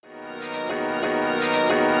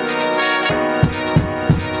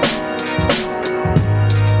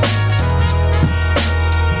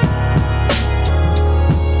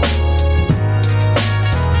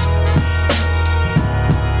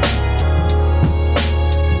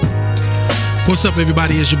What's up,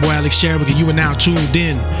 everybody? It's your boy Alex Sherrick, and you are now tuned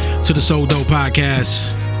in to the So Dope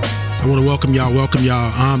Podcast. I want to welcome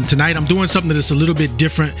y'all. Tonight, I'm doing something that's a little bit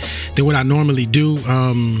different than what I normally do.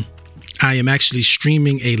 I am actually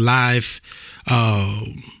streaming a live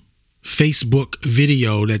Facebook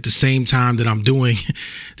video at the same time that I'm doing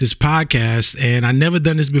this podcast, and I never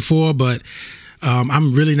done this before, but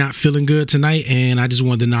I'm really not feeling good tonight, and I just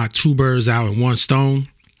wanted to knock two birds out with one stone.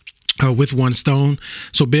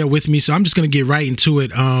 So bear with me. So I'm just going to get right into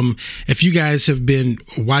it. If you guys have been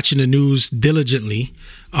watching the news diligently,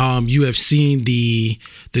 you have seen the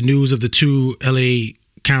news of the two LA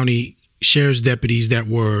County Sheriff's deputies that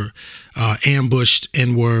were ambushed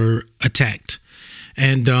and were attacked.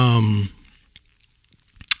 And I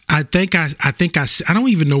don't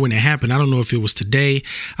even know when it happened. I don't know if it was today.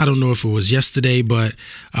 I don't know if it was yesterday. But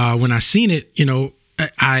when I seen it,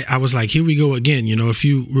 I was like, here we go again. If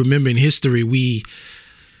you remember in history,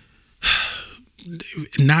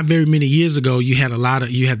 not very many years ago, you had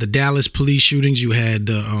the Dallas police shootings. You had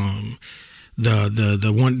the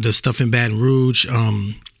stuff in Baton Rouge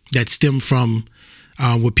that stemmed from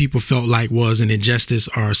what people felt like was an injustice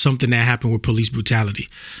or something that happened with police brutality.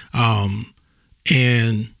 And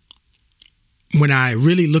when I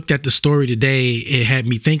really looked at the story today, it had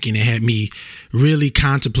me thinking. It had me really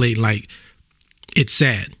contemplating, like, it's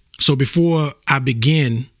sad. So before I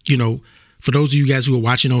begin, for those of you guys who are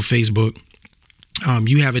watching on Facebook,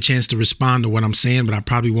 you have a chance to respond to what I'm saying, but I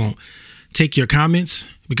probably won't take your comments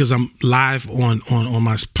because I'm live on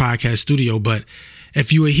my podcast studio. But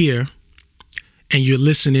if you are here and you're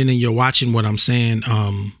listening and you're watching what I'm saying,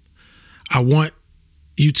 I want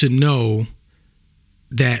you to know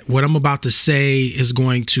that what I'm about to say is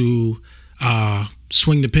going to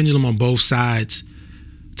swing the pendulum on both sides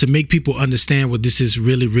to make people understand what this is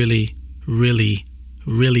really, really, really,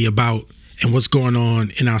 really about and what's going on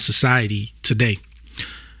in our society today.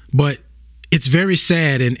 But it's very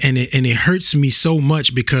sad and it hurts me so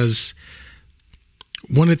much because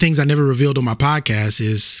one of the things I never revealed on my podcast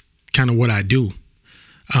is kind of what I do.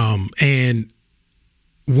 And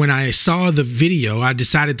when I saw the video, I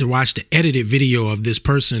decided to watch the edited video of this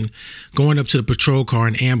person going up to the patrol car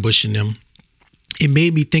and ambushing them. It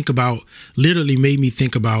literally made me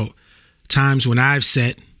think about times when I've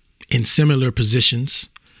sat in similar positions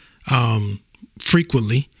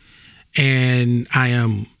frequently, and I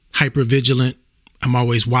am hyper vigilant. I'm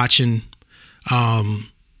always watching and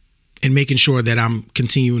making sure that I'm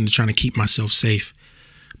continuing to try to keep myself safe.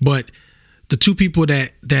 But the two people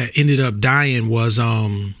that ended up dying was a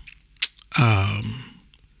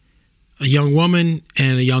young woman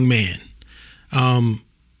and a young man.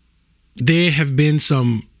 There have been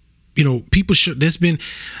some, people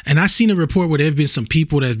and I seen a report where there have been some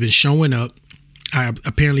people that have been showing up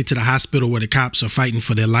apparently to the hospital where the cops are fighting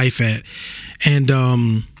for their life at. And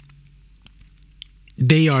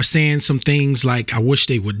they are saying some things like, I wish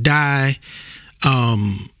they would die,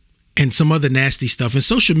 and some other nasty stuff. And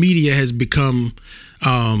social media has become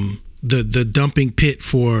the dumping pit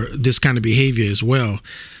for this kind of behavior as well.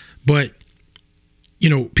 But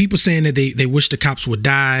people saying that they wish the cops would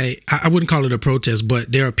die. I wouldn't call it a protest,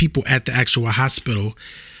 but there are people at the actual hospital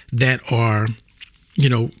that are,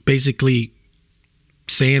 basically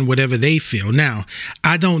saying whatever they feel. Now,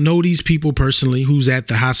 I don't know these people personally who's at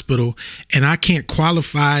the hospital, and I can't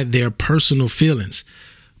qualify their personal feelings,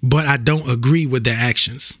 but I don't agree with their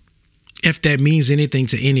actions. If that means anything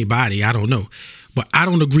to anybody, I don't know, but I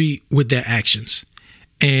don't agree with their actions.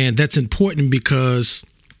 And that's important because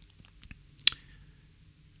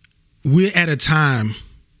we're at a time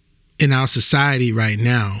in our society right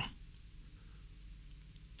now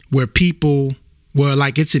where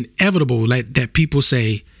it's inevitable that people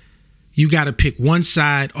say you got to pick one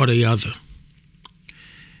side or the other.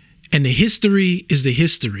 And the history is the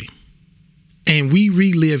history. And we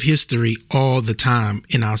relive history all the time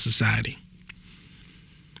in our society.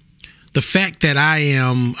 The fact that I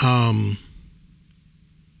am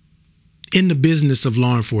in the business of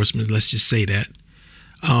law enforcement, let's just say that,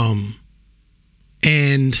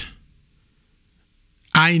 and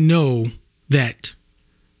I know that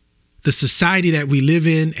the society that we live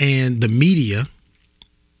in and the media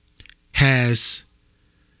has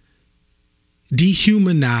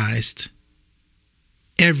dehumanized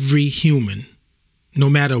every human, no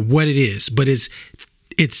matter what it is. But it's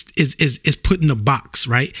put in a box,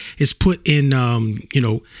 right? It's put in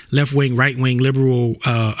left wing, right wing, liberal,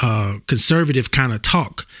 conservative kind of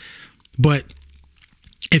talk. But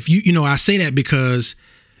if I say that because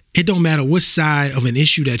it don't matter what side of an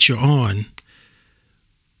issue that you're on,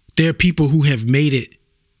 there are people who have made it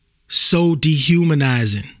so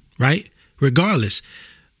dehumanizing, right? Regardless,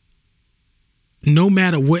 no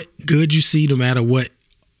matter what good you see, no matter what,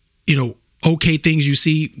 okay things you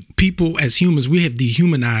see, people as humans, we have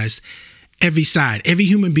dehumanized every side. Every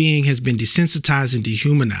human being has been desensitized and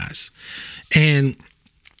dehumanized. And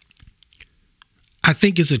I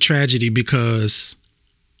think it's a tragedy because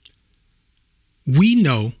we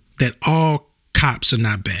know that all cops are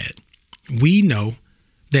not bad. We know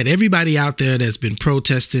that everybody out there that's been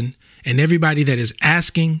protesting and everybody that is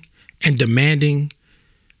asking and demanding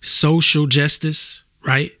social justice,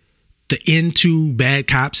 right? The end to bad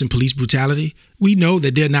cops and police brutality. We know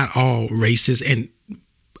that they're not all racist and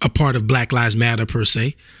a part of Black Lives Matter per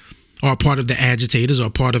se, or a part of the agitators or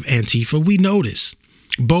part of Antifa. We know this.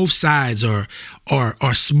 Both sides are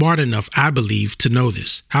smart enough, I believe, to know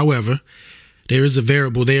this. However, there is a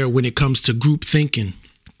variable there when it comes to group thinking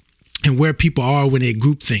and where people are when they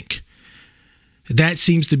group think. That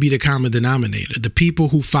seems to be the common denominator. The people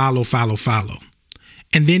who follow.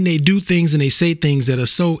 And then they do things and they say things that are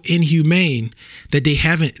so inhumane that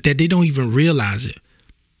they don't even realize it.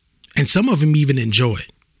 And some of them even enjoy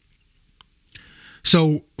it.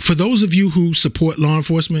 So for those of you who support law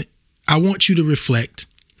enforcement, I want you to reflect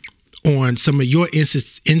on some of your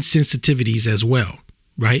insensitivities as well,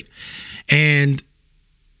 right? And,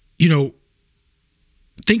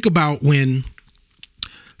 think about when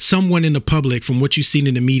someone in the public, from what you've seen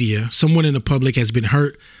in the media, someone in the public has been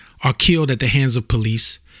hurt or killed at the hands of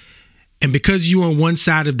police. And because you're on one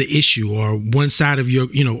side of the issue or one side of your,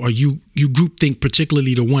 or you group think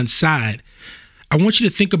particularly to one side, I want you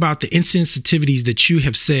to think about the insensitivities that you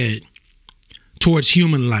have said towards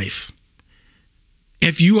human life.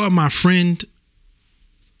 If you are my friend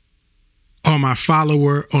or my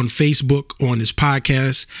follower on Facebook or on this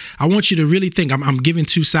podcast, I want you to really think. I'm giving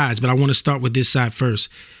two sides, but I want to start with this side first.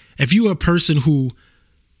 If you are a person who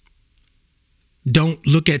don't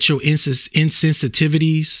look at your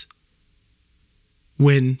insensitivities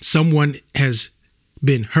when someone has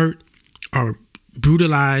been hurt or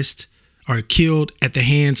brutalized or killed at the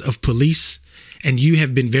hands of police, and you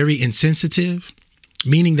have been very insensitive,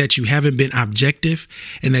 meaning that you haven't been objective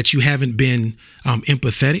and that you haven't been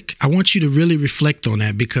empathetic, I want you to really reflect on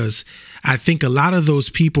that, because I think a lot of those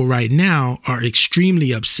people right now are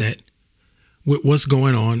extremely upset with what's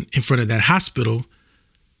going on in front of that hospital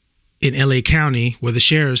in LA County, where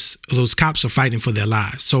those cops are fighting for their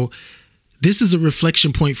lives. So this is a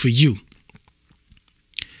reflection point for you.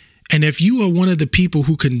 And if you are one of the people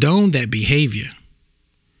who condone that behavior,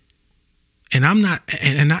 and I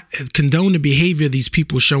condone the behavior of these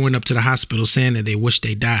people showing up to the hospital saying that they wish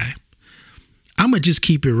they die, I'm going to just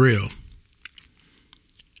keep it real.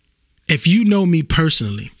 If you know me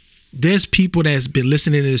personally, there's people that's been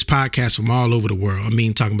listening to this podcast from all over the world. I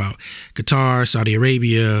mean, talking about Qatar, Saudi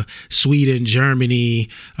Arabia, Sweden, Germany,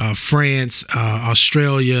 France,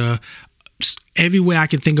 Australia, everywhere I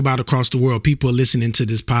can think about across the world, people are listening to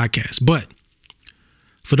this podcast. But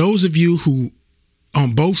for those of you who,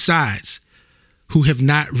 on both sides, who have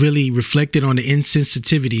not really reflected on the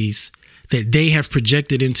insensitivities that they have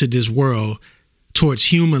projected into this world towards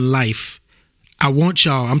human life, I want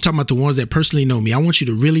y'all, I'm talking about the ones that personally know me, I want you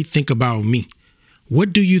to really think about me.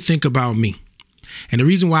 What do you think about me? And the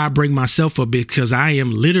reason why I bring myself up is because I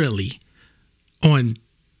am literally on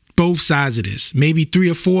both sides of this, maybe 3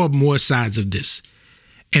 or 4 more sides of this.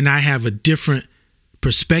 And I have a different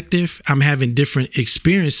perspective. I'm having different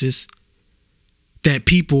experiences that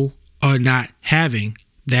people are not having,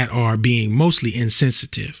 that are being mostly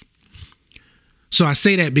insensitive. So I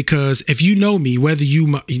say that because if you know me, whether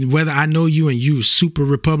I know you and you super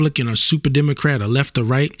Republican or super Democrat or left or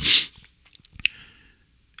right,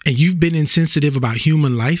 and you've been insensitive about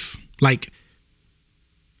human life, like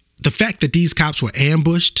the fact that these cops were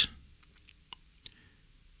ambushed,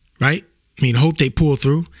 right? I mean, hope they pull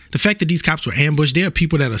through. The fact that these cops were ambushed, there are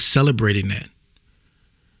people that are celebrating that.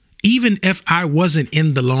 Even if I wasn't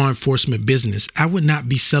in the law enforcement business, I would not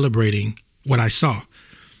be celebrating what I saw,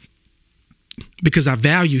 because I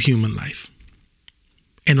value human life.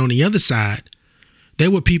 And on the other side,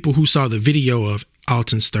 there were people who saw the video of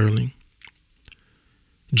Alton Sterling,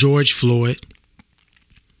 George Floyd,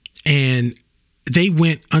 and they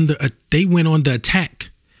went on the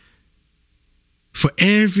attack. For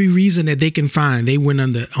every reason that they can find, they went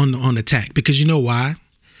on attack. Because you know why?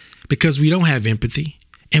 Because we don't have empathy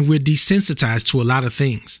and we're desensitized to a lot of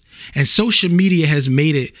things. And social media has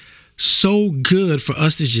made it so good for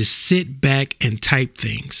us to just sit back and type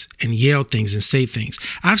things and yell things and say things.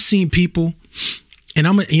 I've seen people, and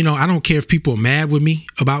I don't care if people are mad with me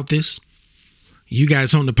about this. You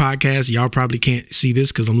guys on the podcast, y'all probably can't see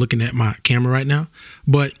this because I'm looking at my camera right now.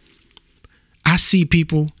 But I see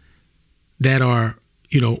people that are,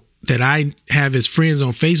 that I have as friends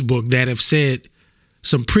on Facebook that have said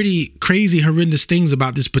some pretty crazy, horrendous things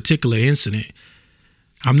about this particular incident.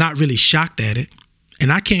 I'm not really shocked at it,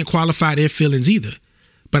 and I can't qualify their feelings either.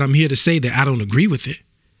 But I'm here to say that I don't agree with it.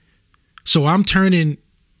 So I'm turning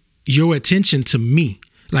your attention to me,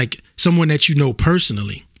 like someone that you know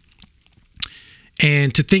personally.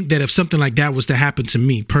 And to think that if something like that was to happen to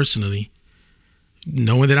me personally,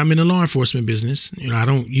 knowing that I'm in the law enforcement business, I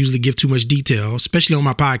don't usually give too much detail, especially on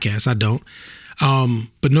my podcast. I don't.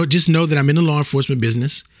 But just know that I'm in the law enforcement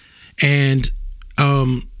business. And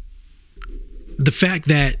the fact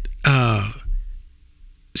that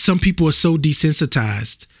some people are so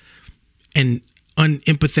desensitized and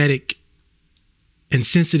unempathetic and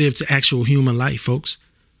sensitive to actual human life, folks.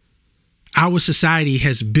 Our society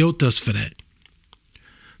has built us for that.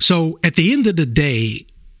 So at the end of the day,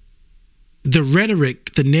 the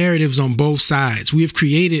rhetoric, the narratives on both sides, we have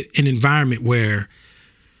created an environment where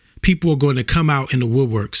people are going to come out in the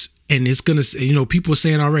woodworks, and it's going to, people are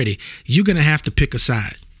saying already, you're going to have to pick a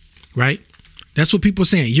side, right? That's what people are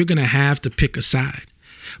saying. You're going to have to pick a side.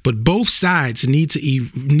 But both sides need to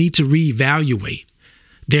reevaluate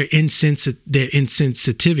their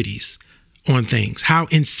insensitivities on things. How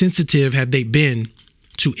insensitive have they been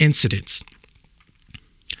to incidents?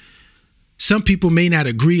 Some people may not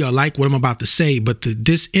agree or like what I'm about to say, but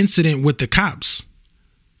this incident with the cops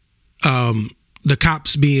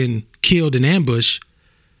being killed in ambush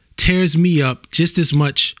tears me up just as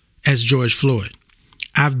much as George Floyd.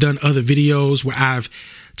 I've done other videos where I've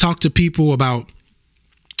talked to people about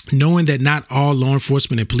knowing that not all law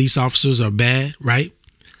enforcement and police officers are bad, right?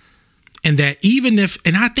 And that even if,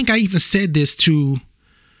 and I think I even said this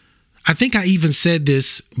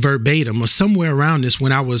verbatim or somewhere around this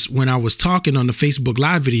when I was talking on the Facebook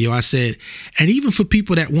Live video. I said, and even for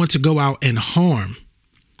people that want to go out and harm,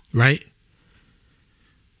 right?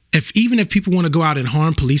 Even if people want to go out and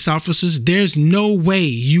harm police officers, there's no way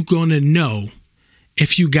you're going to know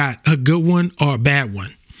if you got a good one or a bad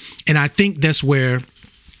one. And I think that's where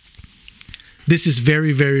this is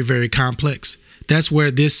very, very, very complex. That's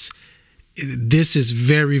where this is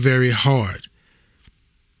very, very hard.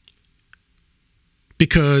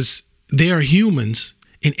 Because there are humans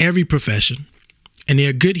in every profession, and there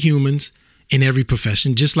are good humans in every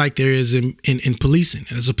profession, just like there is in policing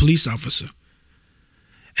as a police officer.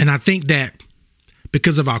 And I think that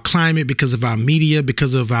because of our climate, because of our media,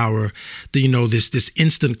 because of our, this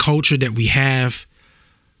instant culture that we have,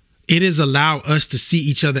 it has allowed us to see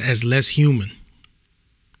each other as less human.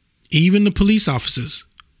 Even the police officers,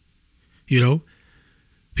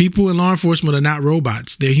 people in law enforcement are not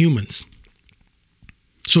robots. They're humans.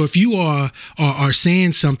 So if you are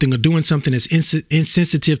saying something or doing something that's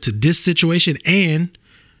insensitive to this situation and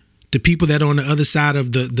the people that are on the other side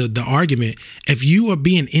of the argument, if you are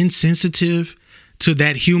being insensitive to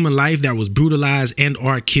that human life that was brutalized and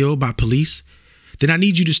or killed by police, then I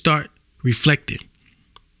need you to start reflecting,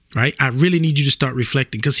 right? I really need you to start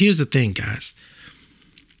reflecting, because here's the thing, guys.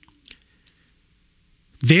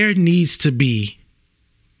 There needs to be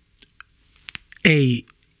a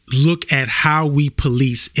look at how we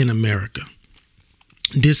police in America.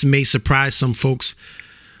 This may surprise some folks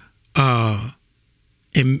and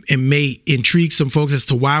may intrigue some folks as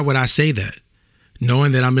to why would I say that,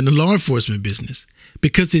 knowing that I'm in the law enforcement business,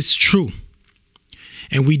 because it's true.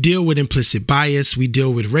 And we deal with implicit bias. We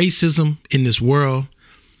deal with racism in this world.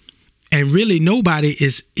 And really nobody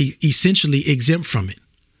is essentially exempt from it.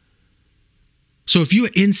 So if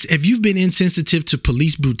you've been insensitive to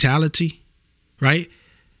police brutality, right?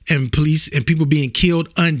 And people being killed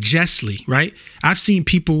unjustly, right? I've seen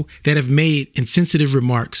people that have made insensitive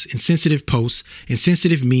remarks, insensitive posts,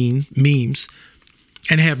 insensitive memes,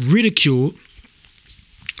 and have ridiculed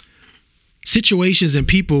situations and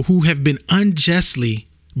people who have been unjustly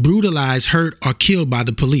brutalized, hurt, or killed by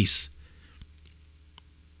the police.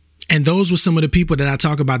 And those were some of the people that I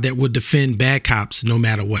talk about that would defend bad cops no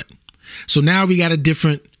matter what. So now we got a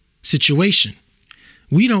different situation.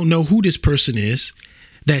 We don't know who this person is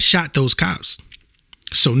that shot those cops.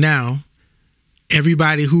 So now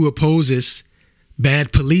everybody who opposes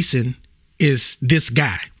bad policing is this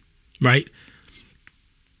guy, right?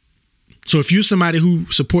 So if you're somebody who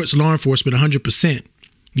supports law enforcement 100%,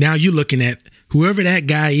 now you're looking at whoever that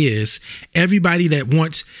guy is, everybody that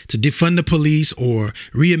wants to defund the police or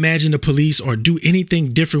reimagine the police or do anything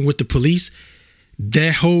different with the police,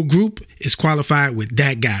 that whole group is qualified with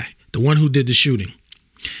that guy, the one who did the shooting.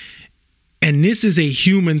 And this is a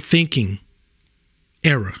human thinking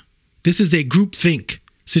era. This is a group think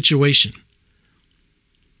situation.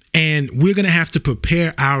 And we're going to have to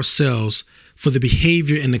prepare ourselves for the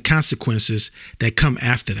behavior and the consequences that come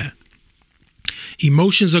after that.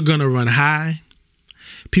 Emotions are going to run high.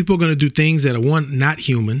 People are going to do things that are not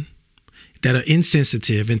human, that are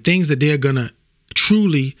insensitive, and things that they're going to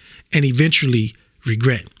truly and eventually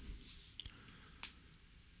regret.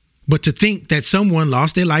 But to think that someone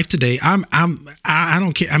lost their life today, I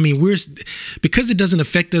don't care. I mean, because it doesn't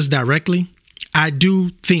affect us directly. I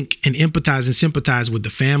do think and empathize and sympathize with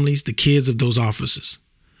the families, the kids of those officers,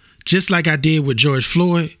 just like I did with George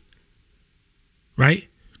Floyd, right?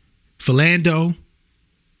 Philando,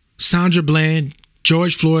 Sandra Bland,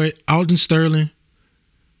 George Floyd, Alton Sterling,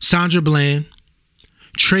 Sandra Bland,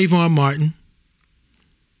 Trayvon Martin,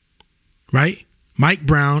 right? Mike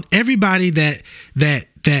Brown, everybody that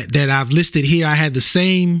I've listed here, I had the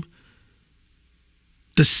same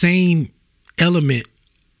element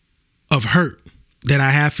of hurt that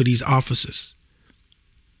I have for these officers.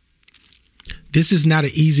 This is not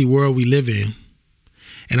an easy world we live in.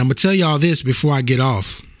 And I'm going to tell y'all this before I get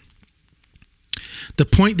off. The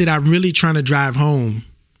point that I'm really trying to drive home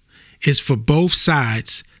is for both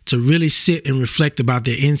sides to really sit and reflect about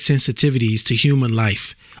their insensitivities to human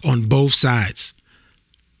life on both sides.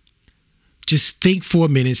 Just think for a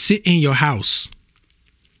minute, sit in your house.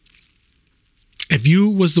 If you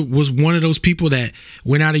was one of those people that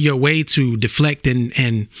went out of your way to deflect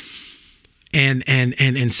and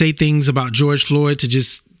say things about George Floyd, to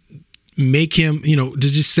just make him, to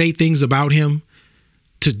just say things about him,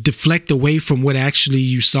 to deflect away from what actually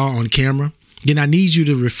you saw on camera, then I need you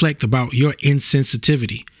to reflect about your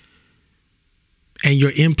insensitivity and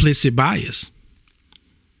your implicit bias.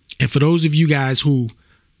 And for those of you guys who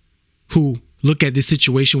look at this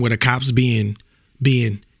situation where the cops being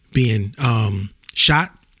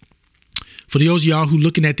shot, for those of y'all who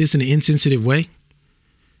looking at this in an insensitive way,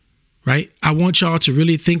 right? I want y'all to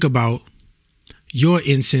really think about your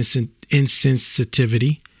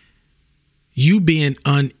insensitivity, you being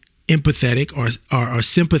unempathetic or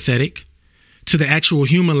sympathetic to the actual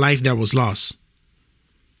human life that was lost.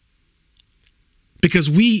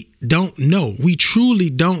 Because we truly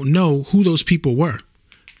don't know who those people were,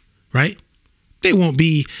 right? There won't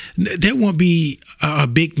be a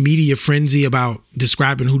big media frenzy about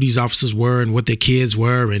describing who these officers were and what their kids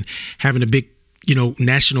were and having a big,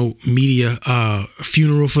 national media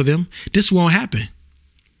funeral for them. This won't happen.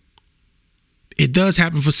 It does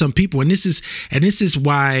happen for some people. And this is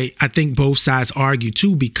why I think both sides argue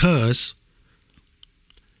too, because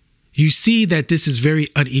you see that this is very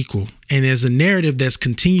unequal. And there's a narrative that's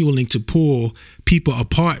continuing to pull people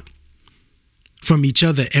apart from each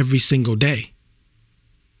other every single day.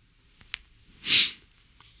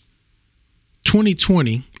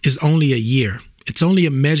 2020 is only a year. It's only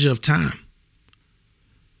a measure of time.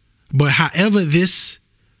 But however this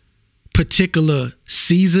particular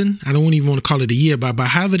season, I don't even want to call it a year, but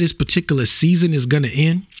however this particular season is going to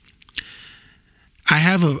end, I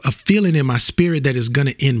have a feeling in my spirit that it's going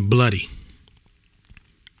to end bloody.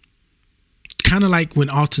 Kind of like when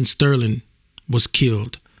Alton Sterling was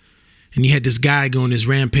killed and you had this guy go on his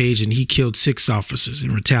rampage and he killed 6 officers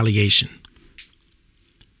in retaliation.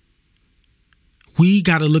 We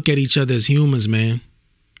got to look at each other as humans, man.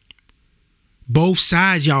 Both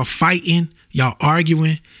sides, y'all fighting, y'all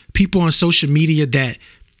arguing. People on social media that,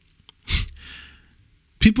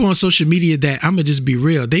 I'm going to just be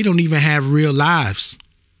real, they don't even have real lives.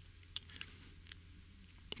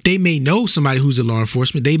 They may know somebody who's in law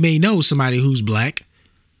enforcement. They may know somebody who's black,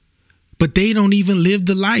 but they don't even live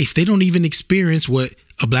the life. They don't even experience what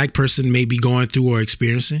a black person may be going through or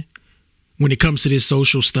experiencing when it comes to this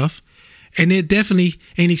social stuff. And they definitely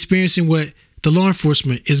ain't experiencing what the law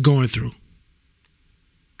enforcement is going through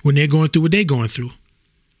when they're going through what they're going through.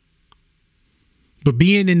 But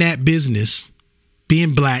being in that business,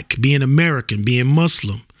 being black, being American, being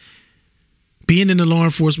Muslim, being in the law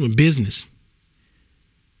enforcement business,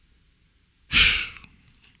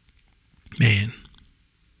 man.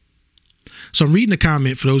 So I'm reading a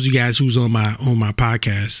comment for those of you guys who's on my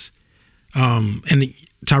podcast. And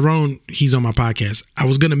Tyrone, he's on my podcast. I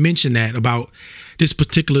was going to mention that about this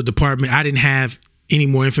particular department. I didn't have any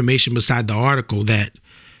more information beside the article that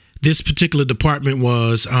this particular department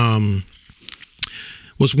was one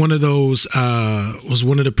of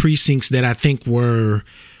the precincts that I think were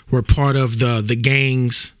part of the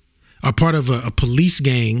gangs, or part of a police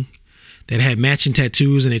gang that had matching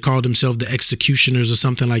tattoos, and they called themselves the Executioners or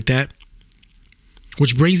something like that.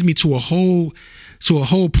 Which brings me to a whole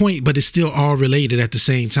point, but it's still all related at the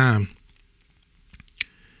same time.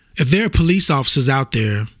 If there are police officers out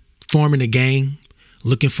there forming a gang,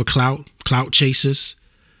 looking for clout chasers,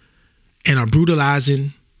 and are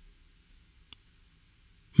brutalizing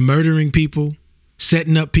murdering people,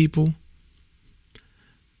 setting up people.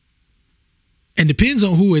 And depends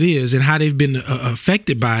on who it is and how they've been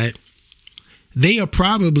affected by it. They are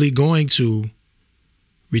probably going to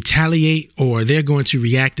retaliate, or they're going to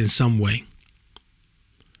react in some way.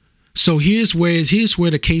 So here's where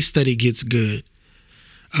the case study gets good.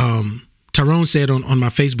 Tyrone said on my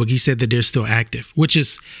Facebook, he said that they're still active, which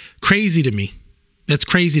is crazy to me. That's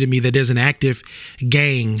crazy to me that there's an active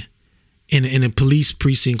gang in a police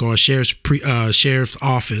precinct or a sheriff's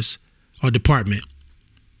office or department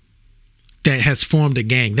that has formed a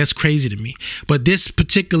gang. That's crazy to me. But this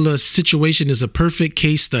particular situation is a perfect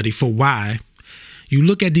case study for why you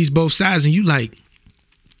look at these both sides and you like,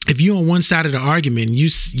 if you're on one side of the argument,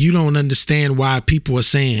 you don't understand why people are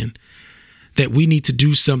saying that we need to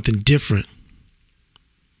do something different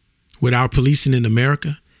with our policing in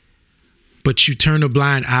America, but you turn a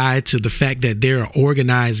blind eye to the fact that there are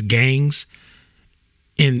organized gangs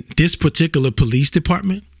in this particular police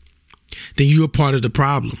department, then you are part of the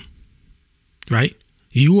problem, right?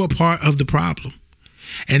 You are part of the problem.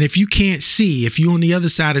 And if you can't see, if you're on the other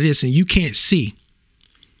side of this and you can't see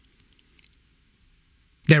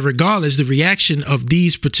that regardless the reaction of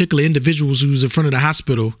these particular individuals who's in front of the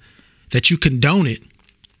hospital, that you condone it,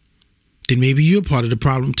 then maybe you're part of the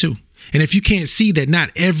problem too. And if you can't see that not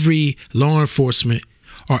every law enforcement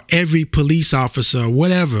or every police officer or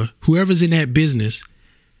whatever, whoever's in that business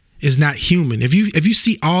is not human. If you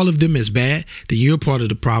see all of them as bad, then you're part of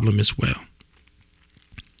the problem as well.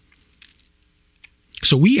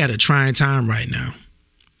 So we at a trying time right now.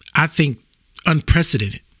 I think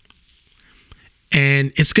unprecedented.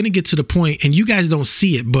 And it's going to get to the point, and you guys don't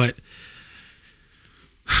see it, but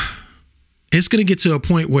it's going to get to a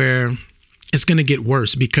point where it's going to get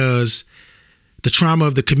worse because the trauma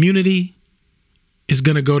of the community is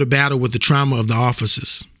going to go to battle with the trauma of the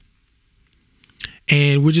officers.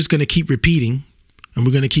 And we're just going to keep repeating, and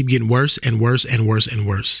we're going to keep getting worse and worse and worse and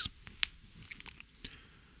worse.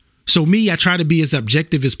 So me, I try to be as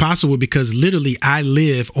objective as possible because literally I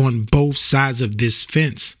live on both sides of this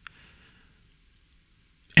fence.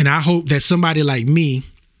 And I hope that somebody like me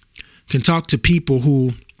can talk to people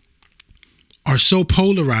who are so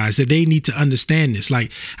polarized that they need to understand this.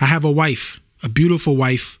 Like I have a wife, a beautiful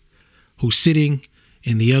wife who's sitting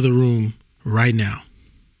in the other room right now.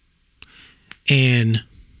 And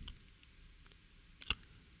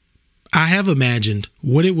I have imagined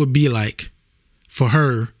what it would be like for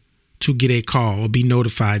her to get a call or be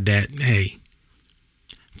notified that, hey,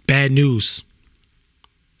 bad news.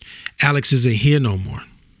 Alex isn't here no more.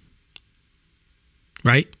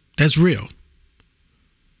 Right? That's real.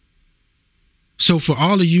 So for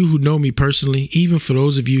all of you who know me personally, even for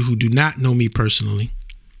those of you who do not know me personally,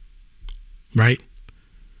 right?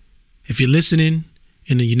 If you're listening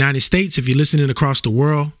in the United States, if you're listening across the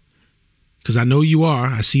world, because I know you are,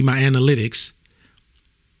 I see my analytics,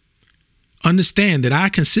 understand that I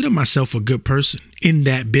consider myself a good person in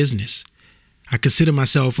that business. I consider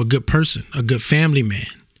myself a good person, a good family man,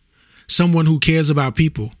 someone who cares about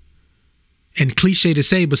people. And cliche to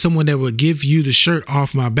say, but someone that would give you the shirt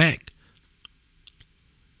off my back.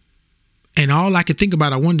 And all I could think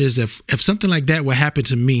about, I wonder is if something like that would happen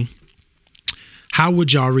to me, how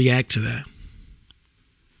would y'all react to that?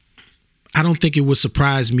 I don't think it would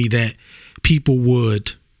surprise me that people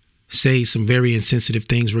would say some very insensitive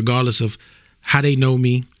things, regardless of how they know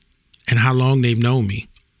me and how long they've known me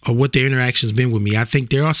or what their interaction's been with me. I think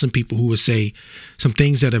there are some people who would say some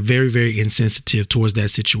things that are very, very insensitive towards that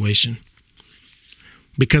situation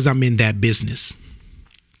because I'm in that business.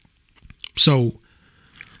 So,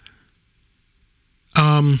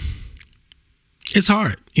 it's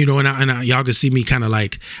hard, and y'all can see me kind of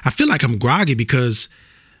like, I feel like I'm groggy because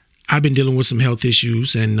I've been dealing with some health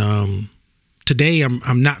issues, and today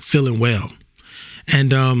I'm not feeling well.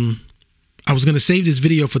 And I was going to save this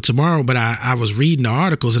video for tomorrow, but I was reading the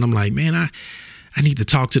articles and I'm like, man, I need to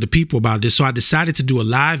talk to the people about this. So I decided to do a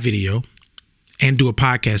live video and do a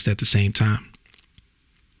podcast at the same time.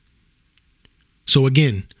 So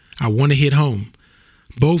again, I want to hit home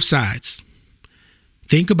both sides.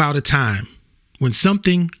 Think about a time when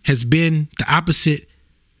something has been the opposite.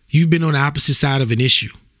 You've been on the opposite side of an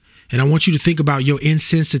issue. And I want you to think about your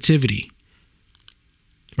insensitivity,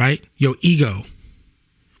 right? Your ego,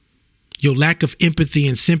 your lack of empathy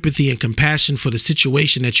and sympathy and compassion for the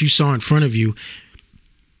situation that you saw in front of you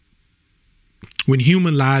when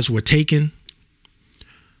human lives were taken,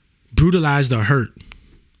 brutalized or hurt.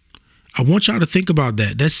 I want y'all to think about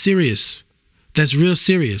that. That's serious. That's real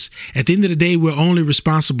serious. At the end of the day, we're only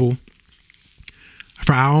responsible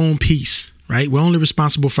for our own peace, right? We're only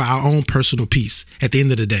responsible for our own personal peace at the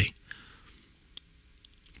end of the day.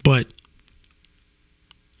 But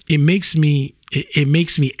it makes me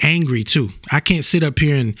angry too. I can't sit up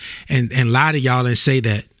here and lie to y'all and say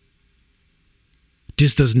that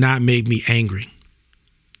this does not make me angry.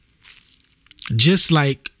 Just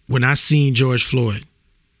like when I seen George Floyd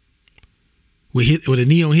with a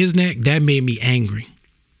knee on his neck, that made me angry,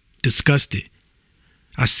 disgusted.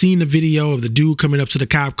 I seen the video of the dude coming up to the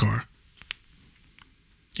cop car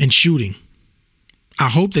and shooting. I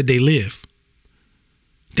hope that they live.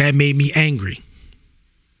 That made me angry.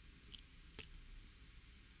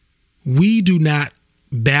 We do not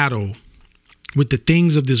battle with the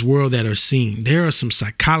things of this world that are seen. There are some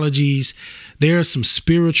psychologies. There are some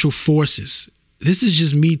spiritual forces. This is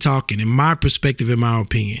just me talking in my perspective, in my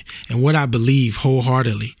opinion, and what I believe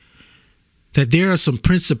wholeheartedly. That there are some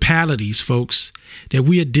principalities, folks, that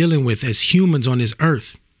we are dealing with as humans on this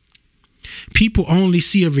earth. People only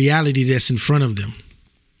see a reality that's in front of them.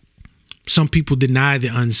 Some people deny the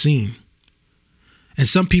unseen. And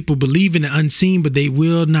some people believe in the unseen, but they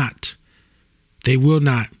will not. They will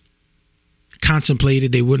not contemplate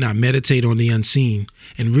it. They will not meditate on the unseen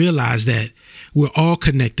and realize that we're all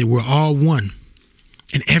connected. We're all one.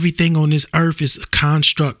 And everything on this earth is a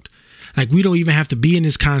construct. Like, we don't even have to be in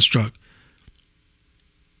this construct.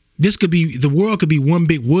 The world could be one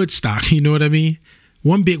big Woodstock. You know what I mean?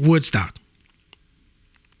 One big Woodstock.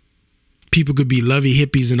 People could be lovey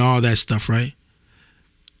hippies and all that stuff, right?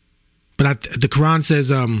 But the Quran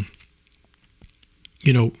says,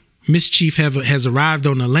 mischief has arrived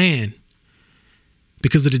on the land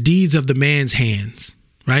because of the deeds of the man's hands,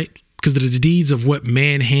 right? Because of the deeds of what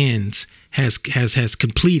man hands has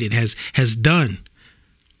completed, has done.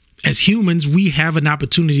 As humans, we have an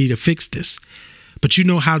opportunity to fix this. But you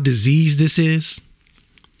know how diseased this is?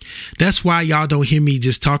 That's why y'all don't hear me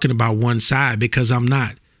just talking about one side, because I'm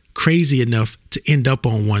not crazy enough to end up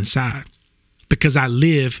on one side, because I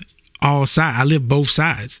live all sides. I live both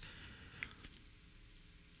sides.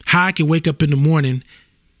 How I can wake up in the morning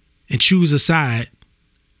and choose a side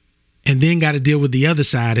and then got to deal with the other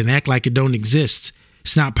side and act like it don't exist.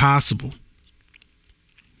 It's not possible.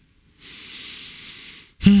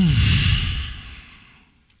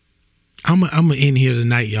 I'm gonna end here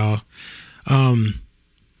tonight, y'all.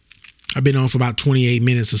 I've been on for about 28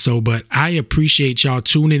 minutes or so, but I appreciate y'all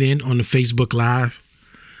tuning in on the Facebook Live.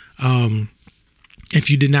 If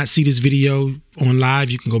you did not see this video on live,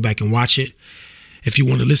 you can go back and watch it. If you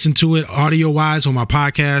want to listen to it audio wise on my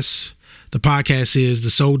podcast, the podcast is the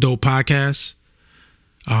Soul Dope Podcast,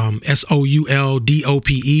 SOULDOPE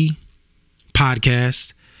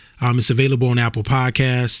podcast. It's available on Apple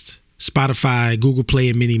Podcasts, Spotify, Google Play,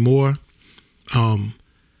 and many more.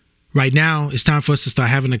 Right now, it's time for us to start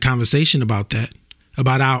having a conversation about that,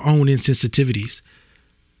 about our own insensitivities,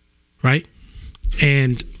 right?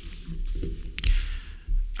 And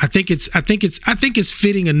I think it's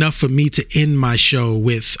fitting enough for me to end my show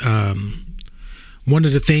with one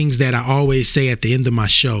of the things that I always say at the end of my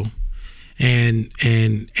show, and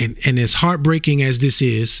as heartbreaking as this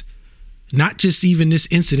is, not just even this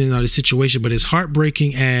incident or the situation, but as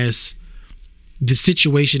heartbreaking as the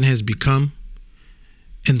situation has become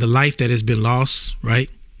and the life that has been lost, right?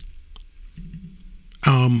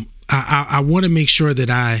 I want to make sure that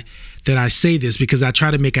I say this, because I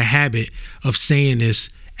try to make a habit of saying this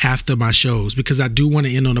after my shows, because I do want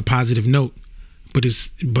to end on a positive note, but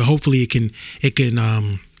hopefully it can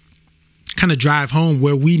kind of drive home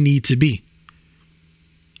where we need to be.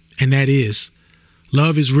 And that is,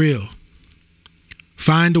 love is real.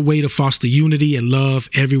 Find a way to foster unity and love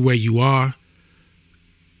everywhere you are.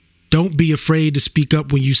 Don't be afraid to speak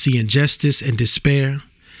up when you see injustice and despair.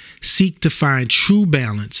 Seek to find true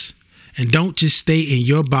balance, and don't just stay in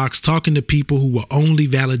your box talking to people who will only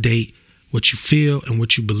validate what you feel and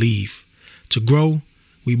what you believe. To grow,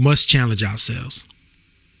 we must challenge ourselves.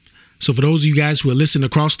 So for those of you guys who are listening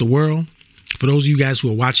across the world, for those of you guys who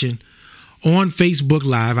are watching on Facebook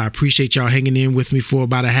Live, I appreciate y'all hanging in with me for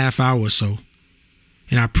about a half hour or so.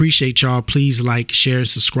 And I appreciate y'all. Please like, share, and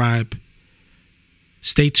subscribe.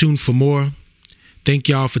 Stay tuned for more. Thank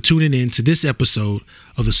y'all for tuning in to this episode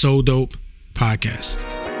of the Soul Dope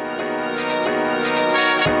Podcast.